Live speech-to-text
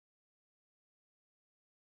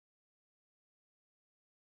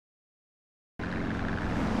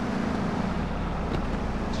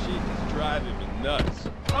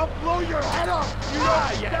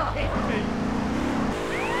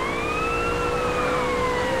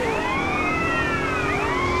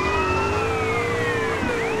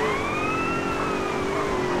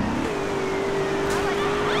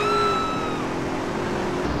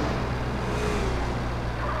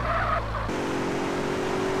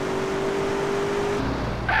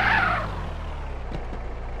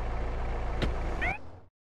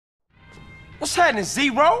happening,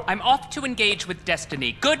 Zero? I'm off to engage with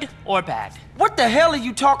destiny, good or bad. What the hell are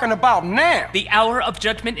you talking about now? The hour of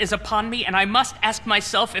judgment is upon me, and I must ask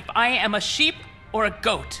myself if I am a sheep or a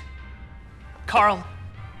goat. Carl,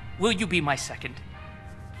 will you be my second?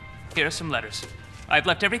 Here are some letters. I've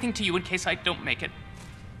left everything to you in case I don't make it.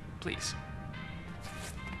 Please.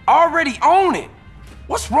 Already own it.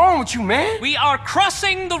 What's wrong with you, man? We are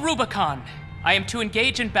crossing the Rubicon. I am to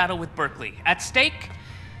engage in battle with Berkeley. At stake,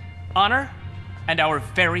 honor and our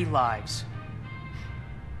very lives.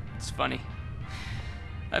 It's funny.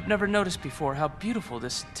 I've never noticed before how beautiful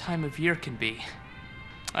this time of year can be.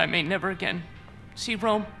 I may never again see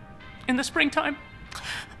Rome in the springtime.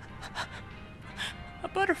 A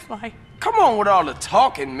butterfly. Come on with all the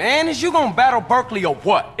talking, man. Is you gonna battle Berkeley or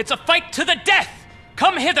what? It's a fight to the death!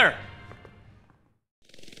 Come hither!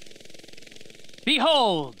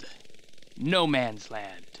 Behold, no man's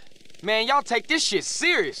land. Man, y'all take this shit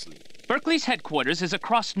seriously. Berkeley's headquarters is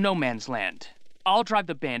across no man's land. I'll drive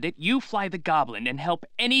the bandit, you fly the goblin, and help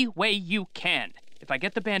any way you can. If I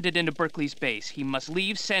get the bandit into Berkeley's base, he must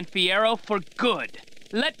leave San Fierro for good.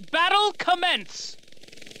 Let battle commence!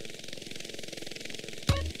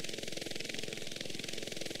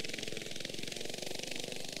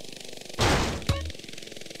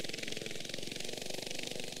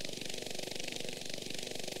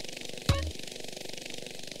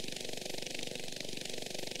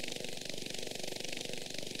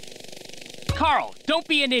 Carl, don't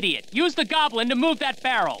be an idiot. Use the goblin to move that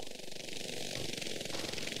barrel.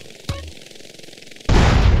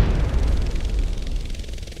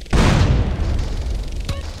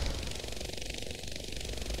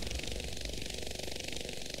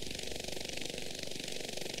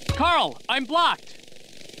 Carl, I'm blocked.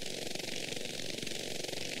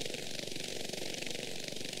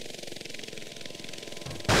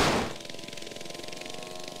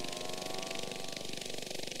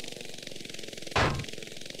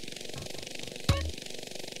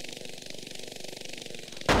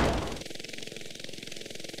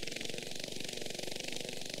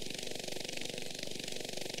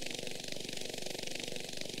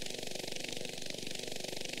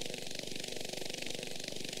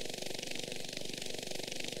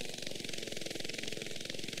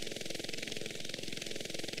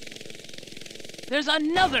 There's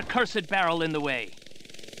another cursed barrel in the way.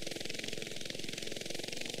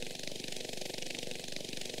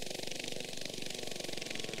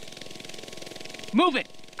 Move it!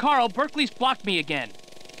 Carl, Berkeley's blocked me again.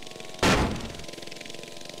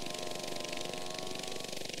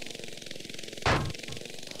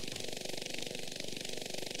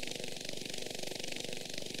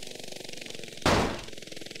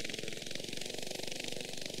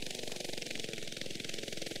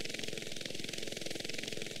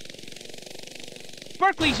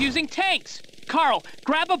 Berkeley's using tanks! Carl,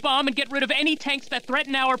 grab a bomb and get rid of any tanks that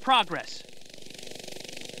threaten our progress.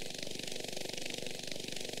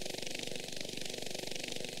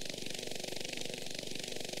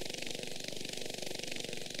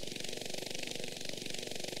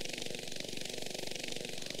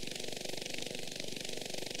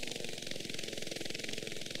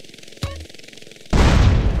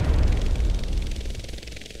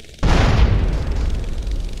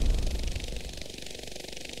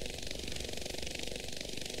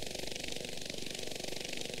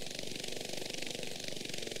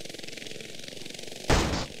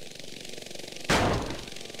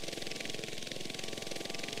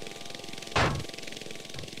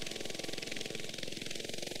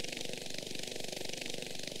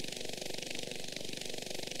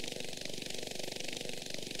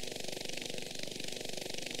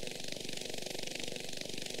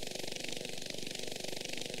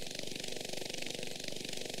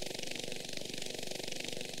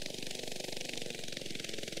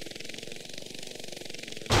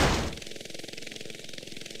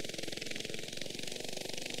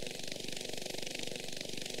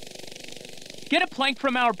 Get a plank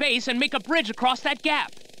from our base and make a bridge across that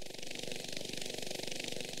gap.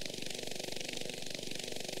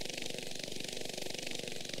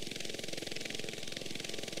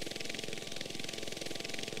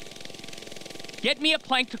 Get me a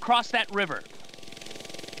plank to cross that river.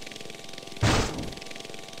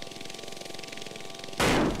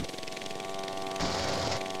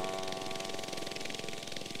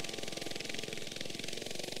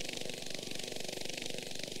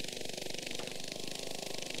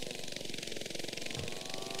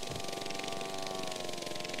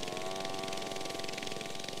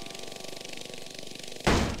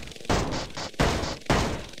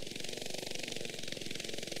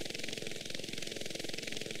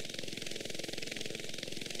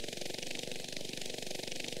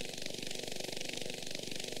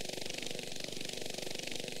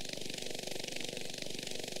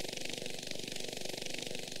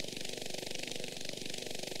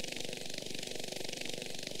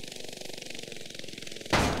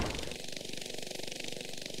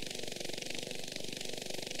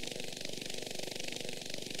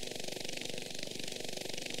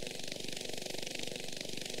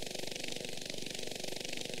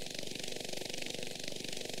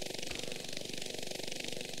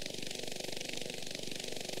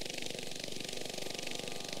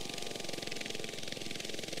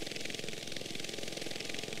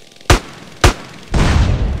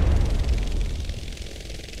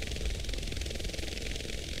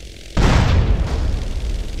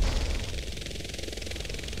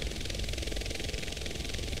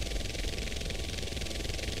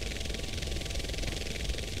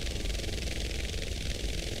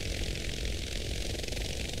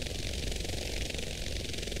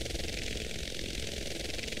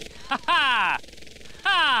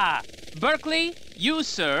 Berkeley, you,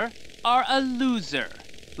 sir, are a loser.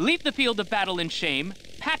 Leave the field of battle in shame,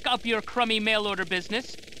 pack up your crummy mail-order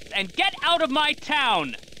business, and get out of my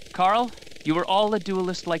town! Carl, you are all a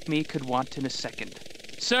duelist like me could want in a second.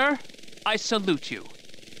 Sir, I salute you.